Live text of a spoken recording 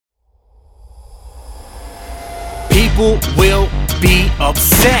people will be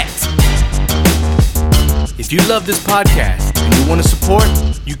upset. If you love this podcast and you want to support,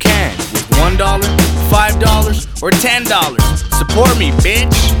 you can with $1, $5, or $10. Support me,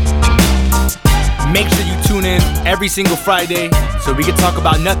 bitch. Make sure you tune in every single Friday so we can talk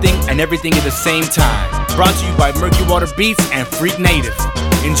about nothing and everything at the same time. Brought to you by Murky Water Beats and Freak Native.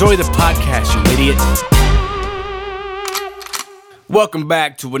 Enjoy the podcast, you idiot. Welcome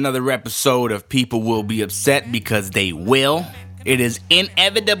back to another episode of People Will Be Upset Because They Will. It is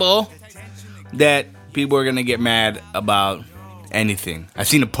inevitable that people are going to get mad about anything. I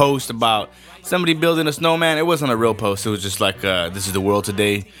seen a post about somebody building a snowman. It wasn't a real post. It was just like, this is the world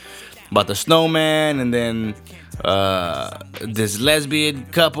today. About the snowman, and then this lesbian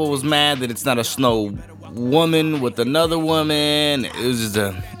couple was mad that it's not a snow woman with another woman. It was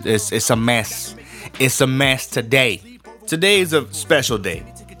just it's a mess. It's a mess today. Today is a special day,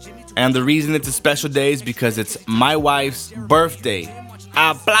 and the reason it's a special day is because it's my wife's birthday.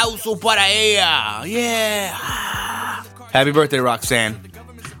 Aplauso para ella! Yeah! Happy birthday, Roxanne.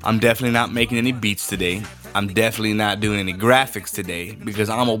 I'm definitely not making any beats today. I'm definitely not doing any graphics today because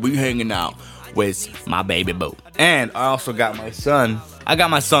I'm gonna be hanging out with my baby boo. And I also got my son. I got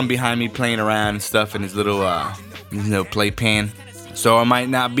my son behind me playing around and stuff in his little playpen. So I might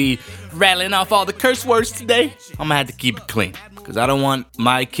not be rattling off all the curse words today. I'm gonna have to keep it clean because I don't want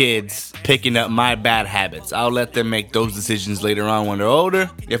my kids picking up my bad habits. I'll let them make those decisions later on when they're older.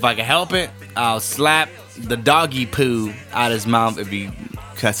 If I can help it, I'll slap the doggy poo out his mouth if he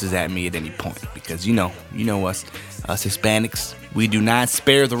cusses at me at any point. Because you know us Hispanics, we do not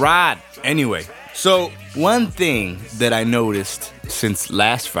spare the rod. Anyway, so one thing that I noticed since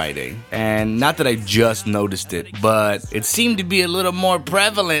last Friday, and not that I just noticed it, but it seemed to be a little more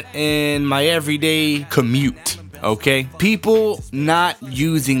prevalent in my everyday commute, okay? People not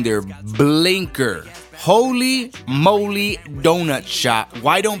using their blinker. Holy moly donut shop.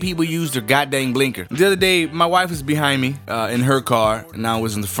 Why don't people use their goddamn blinker? The other day, my wife was behind me in her car, and I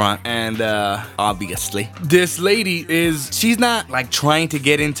was in the front, and obviously, this lady she's not like trying to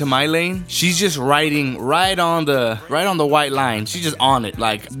get into my lane. She's just riding right on the white line. She's just on it.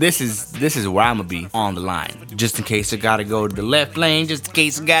 Like, this is where I'm gonna be on the line. Just in case I gotta go to the left lane, just in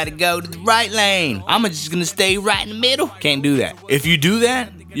case I gotta go to the right lane. I'm just gonna stay right in the middle. Can't do that. If you do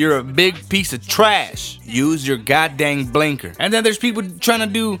that, you're a big piece of trash. Use your goddamn blinker. And then there's people trying to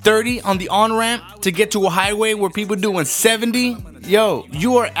do 30 on the on-ramp to get to a highway where people doing 70. Yo,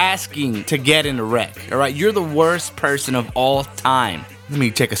 you are asking to get in a wreck, all right? You're the worst person of all time. Let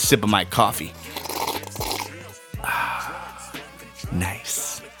me take a sip of my coffee.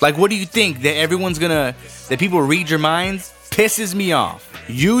 Nice. Like, what do you think? That people read your minds? Pisses me off.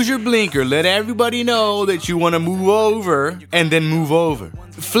 Use your blinker. Let everybody know that you want to move over, and then move over.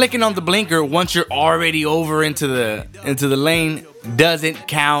 Flicking on the blinker once you're already over into the lane doesn't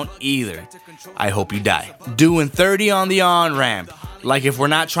count either. I hope you die. Doing 30 on the on-ramp, like if we're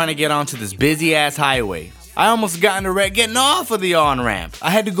not trying to get onto this busy-ass highway. I almost got in a wreck getting off of the on-ramp. I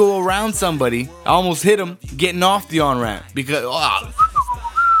had to go around somebody. I almost hit him getting off the on-ramp because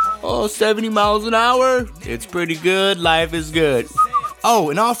 70 miles an hour. It's pretty good. Life is good. Oh,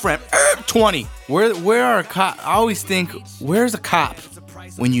 an off-ramp, 20. Where are cops? I always think, where's a cop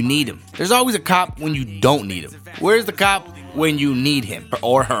when you need him? There's always a cop when you don't need him. Where's the cop when you need him?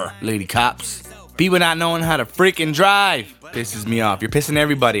 Or her, lady cops. People not knowing how to freaking drive pisses me off. You're pissing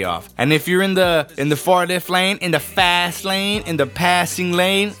everybody off. And if you're in the far left lane, in the fast lane, in the passing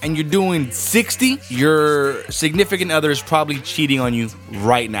lane, and you're doing 60, your significant other is probably cheating on you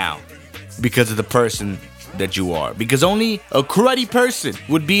right now because of the person that you are. Because only a cruddy person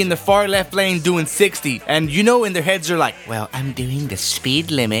would be in the far left lane doing 60, and in their heads are like, well, I'm doing the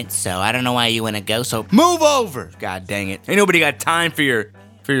speed limit, so I don't know why you want to go, so move over. God dang it. Ain't nobody got time for your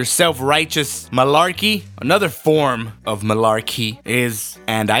self-righteous malarkey. Another form of malarkey is,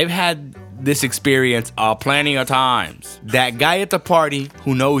 and I've had this experience plenty of times, that guy at the party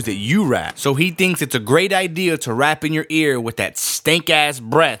who knows that you rap, so he thinks it's a great idea to rap in your ear with that stink-ass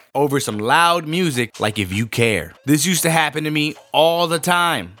breath over some loud music, like if you care. This used to happen to me all the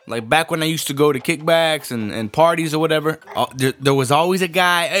time. Like back when I used to go to kickbacks and parties or whatever, there was always a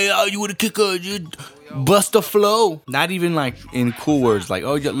guy, hey, you with a kicker, you bust a flow. Not even like in cool words, like,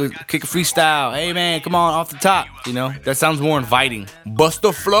 oh, kick a freestyle. Hey man, come on, off the top. That sounds more inviting. Bust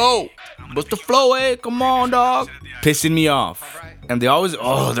a flow. Bust the flow, hey, come on, dog. Pissing me off. And they always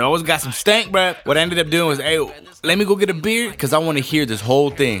got some stank, bruh. What I ended up doing was, hey, let me go get a beer, because I want to hear this whole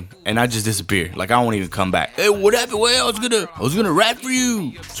thing. And I just disappeared. Like, I won't even come back. Hey, what happened? Well, I was gonna rap for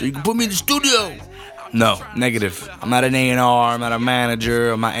you, so you can put me in the studio. No, negative. I'm not an A&R, I'm not a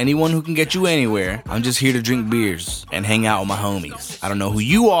manager, I'm not anyone who can get you anywhere. I'm just here to drink beers and hang out with my homies. I don't know who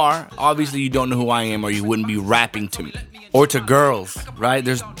you are. Obviously, you don't know who I am, or you wouldn't be rapping to me. Or to girls, right?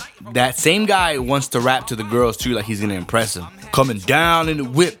 There's that same guy wants to rap to the girls too, like he's gonna impress them. Coming down in the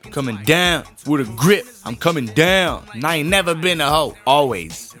whip, coming down with a grip. I'm coming down, and I ain't never been a hoe.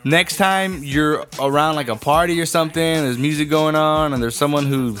 Always. Next time you're around like a party or something, there's music going on, and there's someone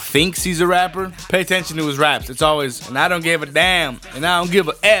who thinks he's a rapper, pay attention to his raps. It's always, and I don't give a damn, and I don't give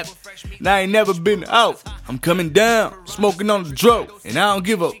a F, and I ain't never been out. I'm coming down, smoking on the dope, and I don't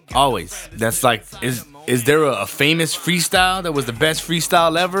give a. Always. That's like, is there a famous freestyle that was the best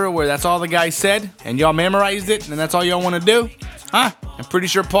freestyle ever where that's all the guy said and y'all memorized it and that's all y'all want to do? Huh? I'm pretty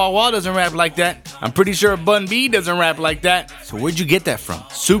sure Paul Wall doesn't rap like that. I'm pretty sure Bun B doesn't rap like that. So where'd you get that from?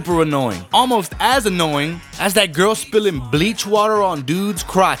 Super annoying. Almost as annoying as that girl spilling bleach water on dudes'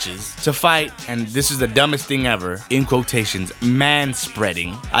 crotches to fight, and this is the dumbest thing ever, in quotations,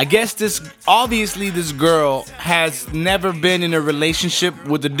 man-spreading. I guess obviously this girl has never been in a relationship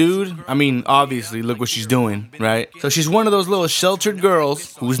with a dude. I mean, obviously, look what she's doing, right? So she's one of those little sheltered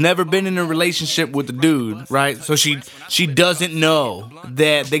girls who's never been in a relationship with a dude, right? So she doesn't know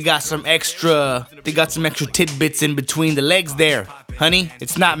that they got some extra tidbits in between the legs there. Honey,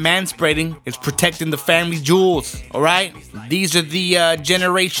 it's not manspreading, it's protecting the family jewels, alright? These are the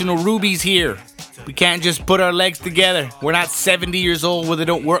generational rubies here. We can't just put our legs together. We're not 70 years old where they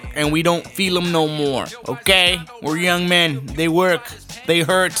don't work and we don't feel them no more, okay? We're young men, they work, they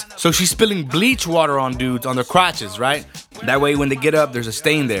hurt. So she's spilling bleach water on dudes on their crotches, right? That way when they get up, there's a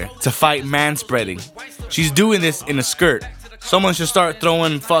stain there to fight manspreading. She's doing this in a skirt. Someone should start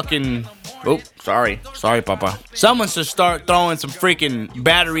throwing fucking... Oh, sorry, Papa. Someone should start throwing some freaking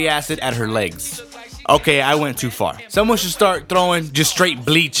battery acid at her legs. Okay, I went too far. Someone should start throwing just straight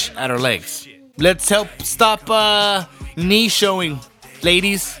bleach at her legs. Let's help stop knee showing.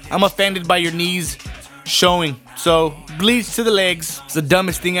 Ladies, I'm offended by your knees showing. So, bleach to the legs. It's the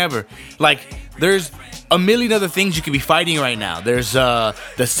dumbest thing ever. Like, there's a million other things you could be fighting right now. There's the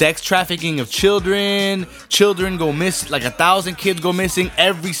sex trafficking of children. Children go miss, like 1,000 kids go missing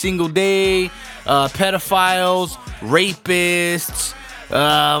every single day. Pedophiles, rapists,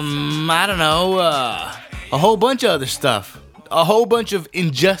 I don't know, a whole bunch of other stuff. A whole bunch of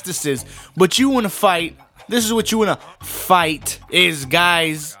injustices. But you want to fight. This is what you want to fight, is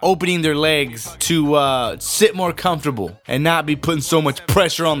guys opening their legs to sit more comfortable and not be putting so much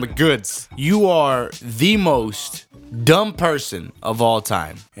pressure on the goods. You are the most dumb person of all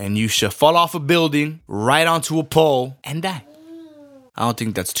time, and you should fall off a building, right onto a pole, and die. I don't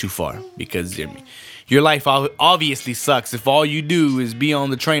think that's too far, because your life obviously sucks if all you do is be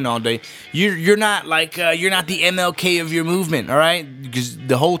on the train all day. You're not like you're not the MLK of your movement, all right? Because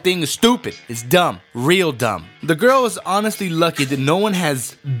the whole thing is stupid. It's dumb, real dumb. The girl is honestly lucky that no one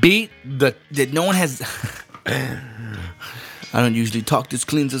has I don't usually talk this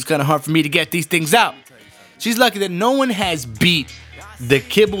clean, so it's kind of hard for me to get these things out. She's lucky that no one has beat the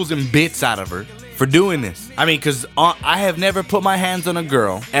kibbles and bits out of her for doing this. I mean, because I have never put my hands on a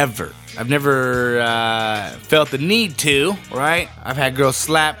girl, ever. I've never felt the need to, right? I've had girls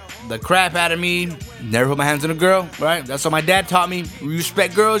slap the crap out of me. Never put my hands on a girl, right? That's what my dad taught me. You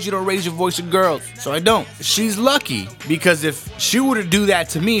respect girls, you don't raise your voice at girls. So I don't. She's lucky, because if she were to do that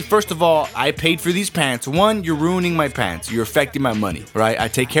to me, first of all, I paid for these pants. One, you're ruining my pants. You're affecting my money, right? I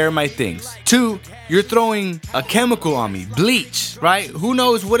take care of my things. Two, you're throwing a chemical on me, bleach, right? Who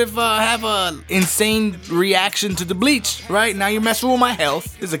knows, what if I have a insane reaction to the bleach, right? Now you're messing with my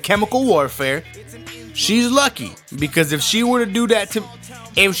health. There's a chemical warfare. She's lucky, because if she were to do that to me,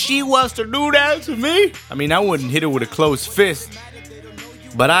 I mean, I wouldn't hit her with a closed fist,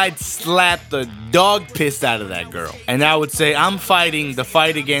 but I'd slap the dog piss out of that girl. And I would say, I'm fighting the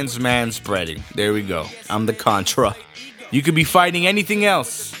fight against manspreading. There we go. I'm the Contra. You could be fighting anything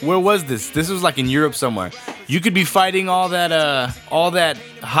else. Where was this? This was like in Europe somewhere. You could be fighting all that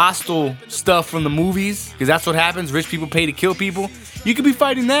hostile stuff from the movies, because that's what happens. Rich people pay to kill people. You could be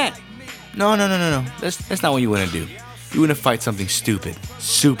fighting that. No. That's not what you want to do. You want to fight something stupid.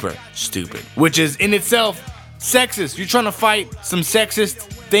 Super stupid. Which is in itself sexist. You're trying to fight some sexist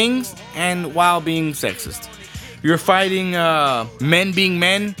things and while being sexist. You're fighting men being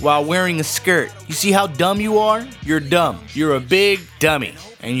men while wearing a skirt. You see how dumb you are? You're dumb. You're a big dummy.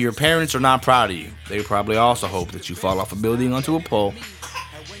 And your parents are not proud of you. They probably also hope that you fall off a building onto a pole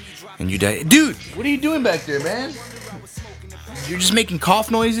and you die. Dude, what are you doing back there, man? You're just making cough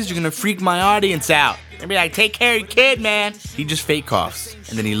noises? You're gonna freak my audience out. They'll be like, take care of your kid, man. He just fake coughs.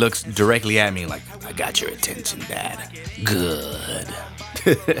 And then he looks directly at me like, I got your attention, Dad. Good.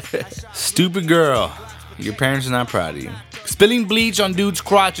 Stupid girl. Your parents are not proud of you. Spilling bleach on dudes'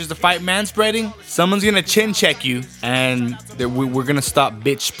 crotches to fight manspreading. Someone's gonna chin check you, and we're gonna stop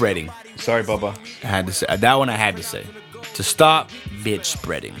bitch spreading. Sorry, Bubba. I had to say that one. I had to say to stop bitch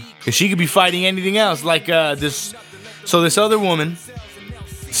spreading, because she could be fighting anything else. Like this. So this other woman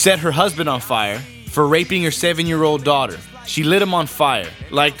set her husband on fire for raping her 7-year-old daughter. She lit him on fire.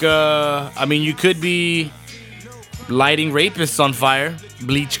 Like I mean, you could be lighting rapists on fire,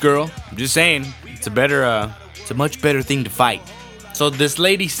 bleach girl. I'm just saying. It's a much better thing to fight. So this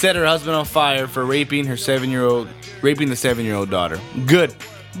lady set her husband on fire for raping the 7-year-old daughter. Good.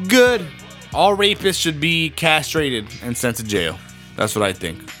 All rapists should be castrated and sent to jail. That's what I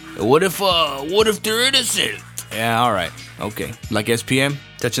think. What if they're innocent? Yeah, all right, okay. Like SPM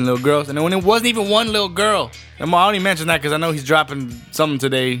touching little girls, and when it wasn't even one little girl. And I only mention that because I know he's dropping something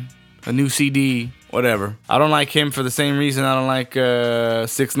today, a new CD. Whatever. I don't like him for the same reason I don't like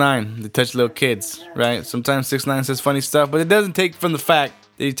 6ix9ine. They touch little kids, right? Sometimes 6ix9ine says funny stuff, but it doesn't take from the fact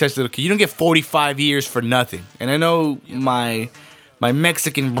that he touched little kids. You don't get 45 years for nothing. And I know my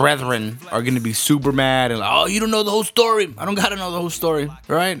Mexican brethren are gonna be super mad and like, oh, you don't know the whole story. I don't gotta know the whole story,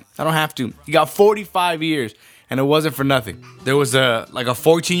 right? I don't have to. You got 45 years, and it wasn't for nothing. There was a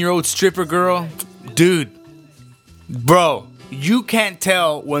 14-year-old stripper girl, dude, bro. You can't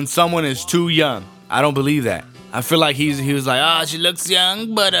tell when someone is too young. I don't believe that. I feel like he was like, oh, she looks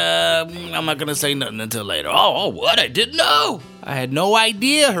young, but I'm not gonna say nothing until later. Oh, what? I didn't know. I had no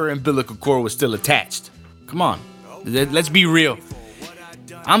idea her umbilical cord was still attached. Come on, let's be real.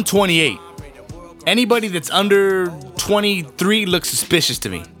 I'm 28. Anybody that's under 23 looks suspicious to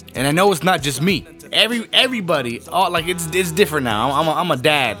me, and I know it's not just me. Everybody, like it's different now. I'm a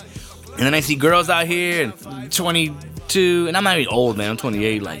dad, and then I see girls out here and 22, and I'm not even old, man. I'm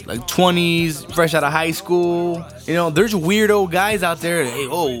 28, like 20s, fresh out of high school. You know, there's weirdo guys out there. Hey,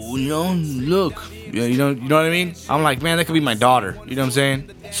 oh, you know, look, you know what I mean? I'm like, man, that could be my daughter. You know what I'm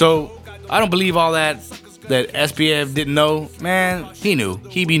saying? So I don't believe all that SPF didn't know. Man, he knew.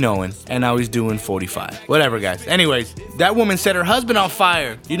 He be knowing. And now he's doing 45. Whatever, guys. Anyways, that woman set her husband on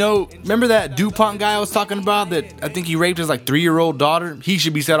fire. You know, remember that DuPont guy I was talking about that I think he raped his 3-year-old daughter? He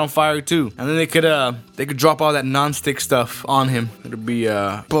should be set on fire too. And then they could drop all that non-stick stuff on him. It'll be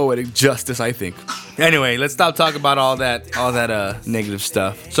poetic justice, I think. Anyway, let's stop talking about all that negative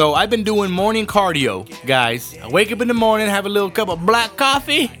stuff. So I've been doing morning cardio, guys. I wake up in the morning, have a little cup of black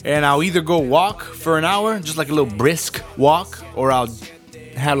coffee, and I'll either go walk for an hour, just like a little brisk walk, or I'll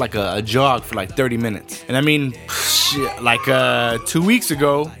have a jog for 30 minutes. And I mean, shit, 2 weeks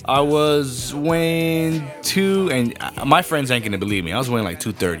ago, I was weighing and my friends ain't gonna believe me, I was weighing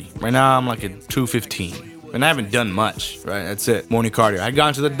 230. Right now, I'm at 215. And I haven't done much, right? That's it. Morning cardio. I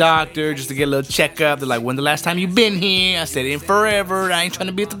gone to the doctor just to get a little checkup. They're like, when the last time you been here? I said, in forever. I ain't trying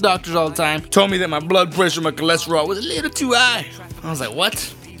to be at the doctor's all the time. Told me that my blood pressure, my cholesterol was a little too high. I was like,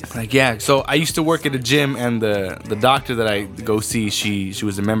 what? Yeah, so I used to work at a gym, and the doctor that I go see, she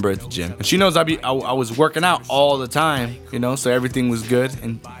was a member at the gym. And she knows I was working out all the time, you know, so everything was good.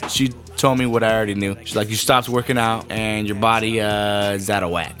 And she told me what I already knew. She's like, you stopped working out and your body is out of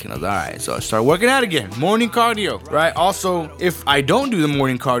whack. And I was like, all right. So I started working out again. Morning cardio, right? Also, if I don't do the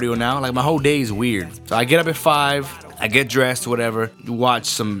morning cardio now, my whole day is weird. So I get up at 5. I get dressed, whatever, watch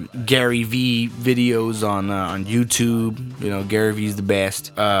some Gary V videos on YouTube. You know, Gary V's the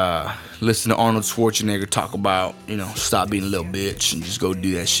best. Listen to Arnold Schwarzenegger talk about, stop being a little bitch and just go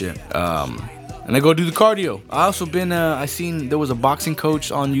do that shit. And I go do the cardio. I also been, I seen there was a boxing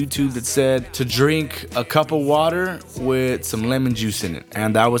coach on YouTube that said to drink a cup of water with some lemon juice in it.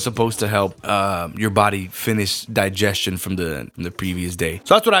 And that was supposed to help your body finish digestion from the previous day.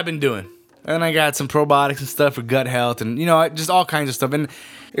 So that's what I've been doing. And I got some probiotics and stuff for gut health and, just all kinds of stuff. And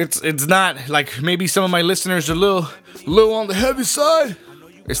it's not maybe some of my listeners are a little on the heavy side.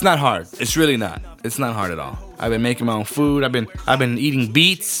 It's not hard. It's really not. It's not hard at all. I've been making my own food. I've been eating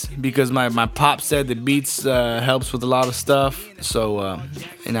beets because my pop said that beets helps with a lot of stuff. So,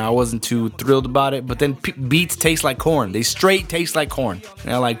 I wasn't too thrilled about it. But then beets taste like corn. They straight taste like corn.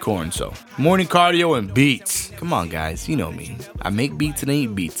 And I like corn, so. Morning cardio and beets. Come on, guys. You know me. I make beets and I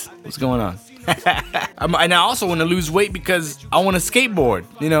eat beets. What's going on? And I also want to lose weight because I want to skateboard,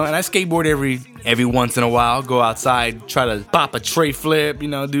 and I skateboard every once in a while. Go outside, try to pop a tray flip,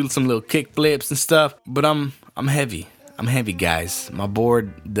 do some little kick flips and stuff. But I'm heavy. I'm heavy, guys. My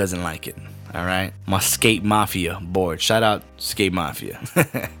board doesn't like it. All right, my Skate Mafia board. Shout out Skate Mafia.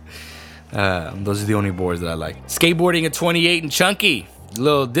 Those are the only boards that I like. Skateboarding at 28 and chunky. A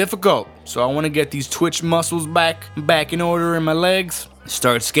little difficult, so I want to get these twitch muscles back in order in my legs.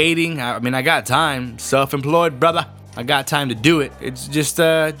 Start skating. I got time. Self-employed, brother. I got time to do it. It's just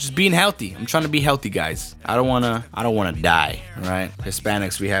being healthy. I'm trying to be healthy, guys. I don't wanna die, right?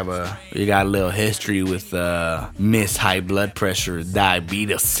 Hispanics, we got a little history with miss high blood pressure,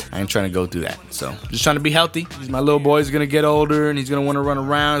 diabetes. I ain't trying to go through that. So just trying to be healthy. My little boy's gonna get older and he's gonna want to run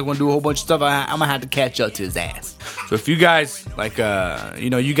around. He's gonna do a whole bunch of stuff. I'm gonna have to catch up to his ass. So if you guys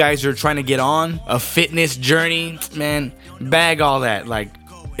you guys are trying to get on a fitness journey, man, bag all that.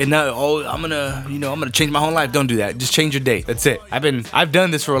 I'm gonna change my whole life. Don't do that. Just change your day. That's it. I've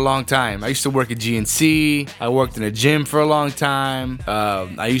done this for a long time. I used to work at GNC. I worked in a gym for a long time.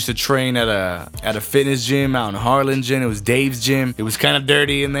 I used to train at a fitness gym out in Harlingen. It was Dave's gym. It was kind of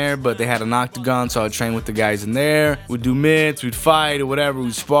dirty in there, but they had an octagon, so I'd train with the guys in there. We'd do mitts, we'd fight or whatever,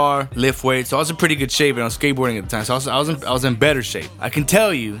 we'd spar, lift weights. So I was in pretty good shape, and I was skateboarding at the time. So I was in better shape. I can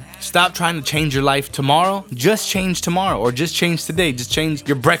tell you, stop trying to change your life tomorrow. Just change tomorrow, or just change today. Just change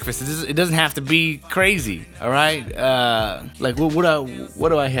your breakfast. It doesn't have to be crazy, all right? What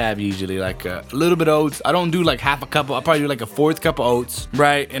do I have usually? Like a little bit of oats. I don't do like half a cup. I'll probably do like a fourth cup of oats,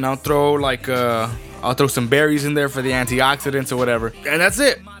 right? And I'll throw some berries in there for the antioxidants or whatever, and that's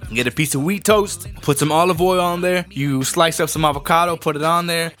it. Get a piece of wheat toast, put some olive oil on there, you slice up some avocado, put it on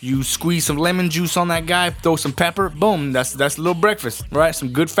there, you squeeze some lemon juice on that guy, throw some pepper, boom, that's a little breakfast, right? Some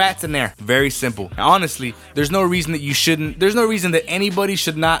good fats in there. Very simple. And honestly, there's no reason that anybody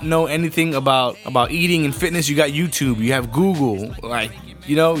should not know anything about eating and fitness. You got YouTube, you have Google,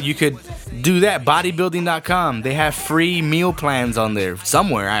 you could do that. Bodybuilding.com. They have free meal plans on there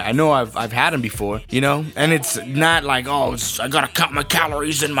somewhere. I know I've had them before, and it's not like, I gotta count my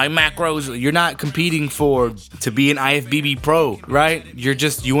calories and my macros. You're not competing to be an IFBB pro, right?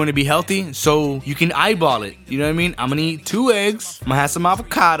 You want to be healthy, so you can eyeball it. You know what I mean? I'm gonna eat 2 eggs. I'm gonna have some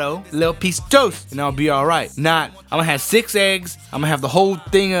avocado, a little piece of toast, and I'll be all right. Not, I'm gonna have 6 eggs. I'm gonna have the whole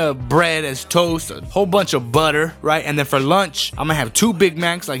thing of bread as toast, a whole bunch of butter, right? And then for lunch, I'm gonna have 2 Big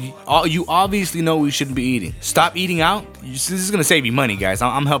Macs. You obviously know we shouldn't be eating. Stop eating out. This is gonna save you money, guys.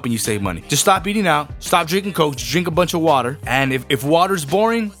 I'm helping you save money. Just stop eating out. Stop drinking Coke. Just drink a bunch of water. And if water's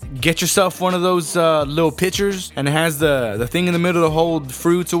boring, get yourself one of those little pitchers, and it has the thing in the middle to hold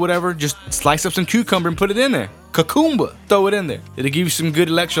fruits or whatever. Just slice up some cucumber and put it in there. Cucumber. Throw it in there. It'll give you some good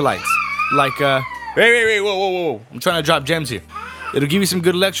electrolytes. Wait, whoa. I'm trying to drop gems here. It'll give you some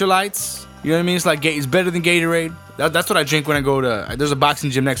good electrolytes. You know what I mean? It's better than Gatorade. That's what I drink when I go to. There's a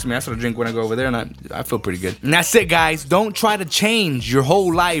boxing gym next to me. That's what I drink when I go over there, and I feel pretty good. And that's it, guys. Don't try to change your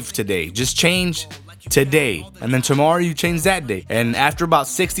whole life today. Just change today, and then tomorrow you change that day. And after about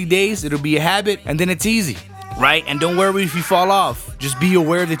 60 days, it'll be a habit, and then it's easy, right? And don't worry if you fall off. Just be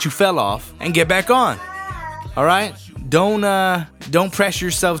aware that you fell off and get back on. All right? Don't pressure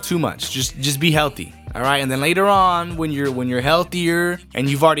yourself too much. Just be healthy. All right, and then later on, when you're healthier and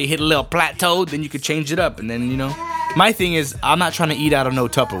you've already hit a little plateau, then you could change it up. And then my thing is, I'm not trying to eat out of no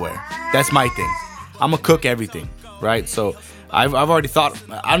Tupperware. That's my thing. I'm gonna cook everything, right? So I've already thought.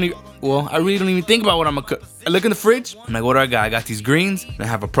 I really don't even think about what I'm gonna cook. I look in the fridge. I'm like, what do I got? I got these greens, and I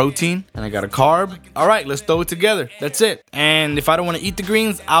have a protein, and I got a carb. All right, let's throw it together. That's it. And if I don't want to eat the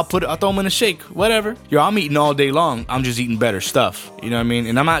greens, I'll throw them in a shake. Whatever. I'm eating all day long. I'm just eating better stuff. You know what I mean?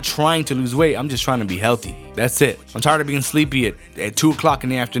 And I'm not trying to lose weight. I'm just trying to be healthy. That's it. I'm tired of being sleepy at 2 o'clock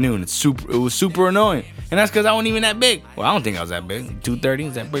in the afternoon. It was super annoying. And that's because I wasn't even that big. Well, I don't think I was that big. 230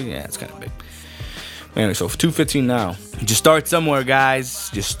 is that big? Yeah, it's kind of big. Anyway, so 215 now. Just start somewhere, guys.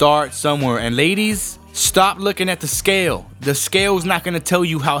 Just start somewhere. And ladies, stop looking at the scale. The scale's not going to tell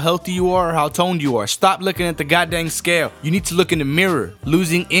you how healthy you are or how toned you are. Stop looking at the goddamn scale. You need to look in the mirror.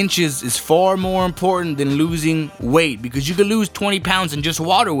 Losing inches is far more important than losing weight, because you could lose 20 pounds in just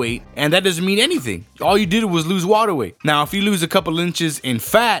water weight, and that doesn't mean anything. All you did was lose water weight. Now, if you lose a couple inches in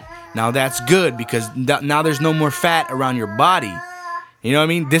fat, now that's good, because now there's no more fat around your body. You know what I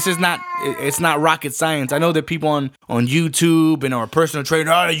mean? It's not rocket science. I know that people on YouTube and our personal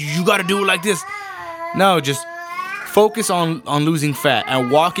trainer, you got to do it like this. No, just focus on losing fat.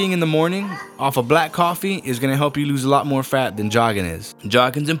 And walking in the morning off of black coffee is going to help you lose a lot more fat than jogging is.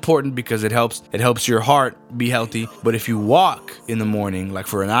 Jogging's important because it helps your heart be healthy. But if you walk in the morning, like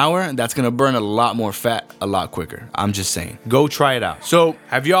for an hour, that's going to burn a lot more fat a lot quicker. I'm just saying. Go try it out. So,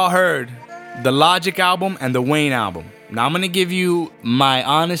 have y'all heard the Logic album and the Wayne album? Now I'm going to give you my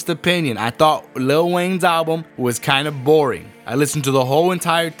honest opinion. I thought Lil Wayne's album was kind of boring. I listened to the whole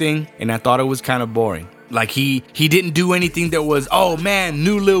entire thing, and I thought it was kind of boring. Like he didn't do anything that was, oh man,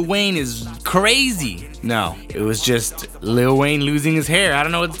 new Lil Wayne is crazy. No, it was just Lil Wayne losing his hair. I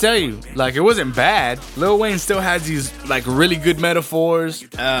don't know what to tell you. Like, it wasn't bad. Lil Wayne still has these like really good metaphors.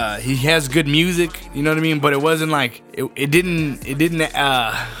 He has good music, you know what I mean? But it wasn't like it didn't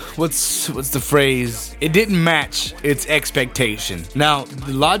what's the phrase? It didn't match its expectation. Now,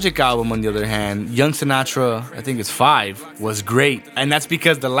 the Logic album, on the other hand, Young Sinatra, I think it's 5, was great. And that's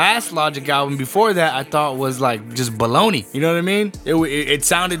because the last Logic album before that I thought was like just baloney. You know what I mean? It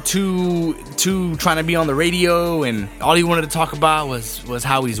sounded too trying to be on the radio, and all he wanted to talk about was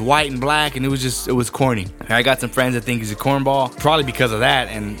how he's white and black, and it was corny. I got some friends that think he's a cornball, probably because of that,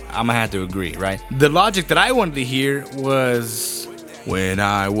 and I'm gonna have to agree, right? The Logic that I wanted to hear was when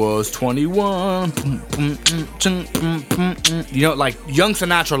I was 21, you know, like Young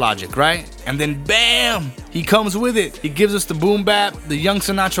Sinatra Logic, right? And then bam, he comes with it. He gives us the boom bap, the Young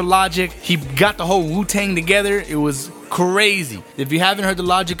Sinatra Logic. He got the whole Wu-Tang together. It was crazy. If you haven't heard the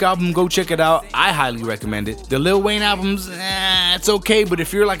Logic album, go check it out. I highly recommend it. The Lil Wayne albums, it's okay, but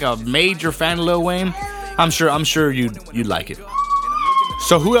if you're like a major fan of Lil Wayne, I'm sure you'd like it.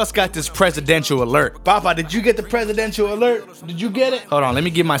 So who else got this presidential alert? Papa, did you get the presidential alert? Did you get it? Hold on, let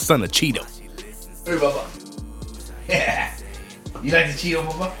me give my son a Cheeto. Hey, Papa. Yeah. You like the Cheeto,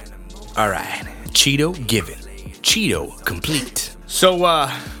 Papa? All right. Cheeto given. Cheeto complete. So,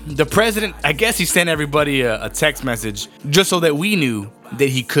 the president, I guess he sent everybody a text message just so that we knew that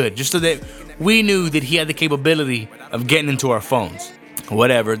he could. Just so that we knew that he had the capability of getting into our phones.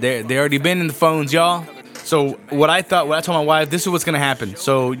 Whatever. They already been in the phones, y'all. So what I told my wife, this is what's gonna happen.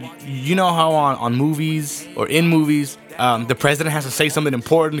 So you know how on movies or in movies, the president has to say something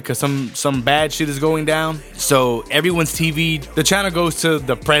important because some bad shit is going down. So everyone's TV, the channel goes to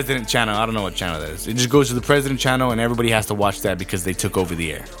the president channel. I don't know what channel that is. It just goes to the president channel, and everybody has to watch that because they took over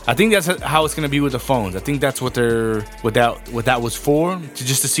the air. I think that's how it's gonna be with the phones. I think that's what that was for,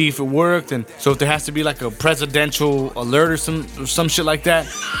 just to see if it worked. And so if there has to be like a presidential alert or some shit like that.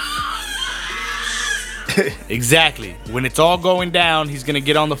 Exactly. When it's all going down, he's gonna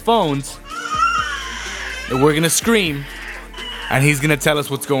get on the phones, and we're gonna scream, and he's gonna tell us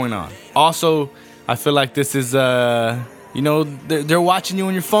what's going on. Also, I feel like this is, they're watching you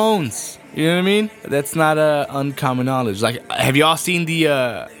on your phones. You know what I mean? That's not uncommon knowledge. Like, have y'all seen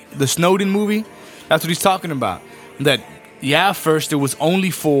the Snowden movie? That's what he's talking about. That. Yeah, first it was only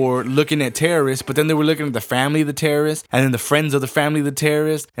for looking at terrorists, but then they were looking at the family of the terrorists, and then the friends of the family of the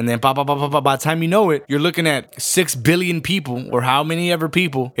terrorists, and then by the time you know it, you're looking at 6 billion people, or how many ever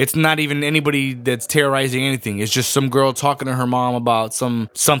people. It's not even anybody that's terrorizing anything. It's just some girl talking to her mom about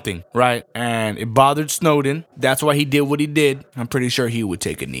something, right? And it bothered Snowden. That's why he did what he did. I'm pretty sure he would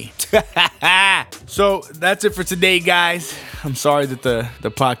take a knee. So that's it for today, guys. I'm sorry that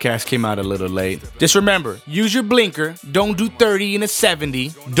the podcast came out a little late. Just remember, use your blinker. Don't do 30 in a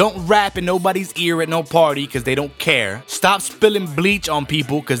 70. Don't rap in nobody's ear at no party because they don't care. Stop spilling bleach on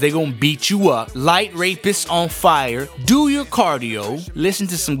people because they gonna beat you up. Light rapists on fire. Do your cardio. Listen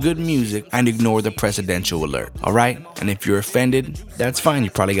to some good music and ignore the presidential alert. All right? And if you're offended, that's fine.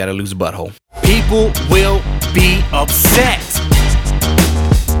 You probably got a loose butthole. People will be upset.